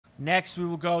Next, we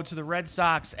will go to the Red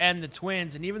Sox and the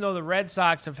Twins. And even though the Red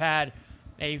Sox have had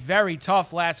a very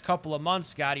tough last couple of months,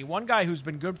 Scotty, one guy who's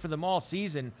been good for them all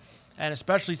season, and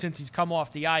especially since he's come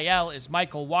off the IL, is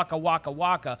Michael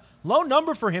Wacha. Low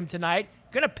number for him tonight.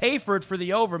 Going to pay for it for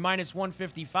the over,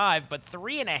 -155, but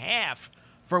 3.5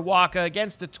 for Wacha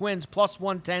against the Twins,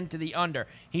 +110 to the under.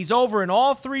 He's over in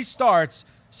all 3 starts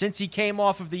since he came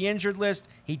off of the injured list.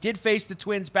 He did face the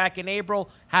Twins back in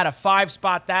April, had a 5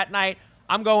 spot that night.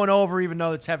 I'm going over, even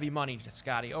though it's heavy money,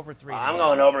 Scotty. Over 3. I'm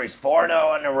going over. He's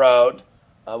 4-0 on the road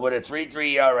with a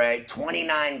 3.3 ERA,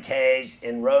 29 Ks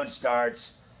in road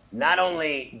starts. Not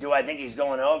only do I think he's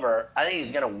going over, I think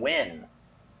he's going to win.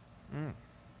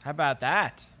 How about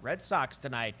that? Red Sox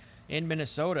tonight in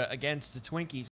Minnesota against the Twinkies.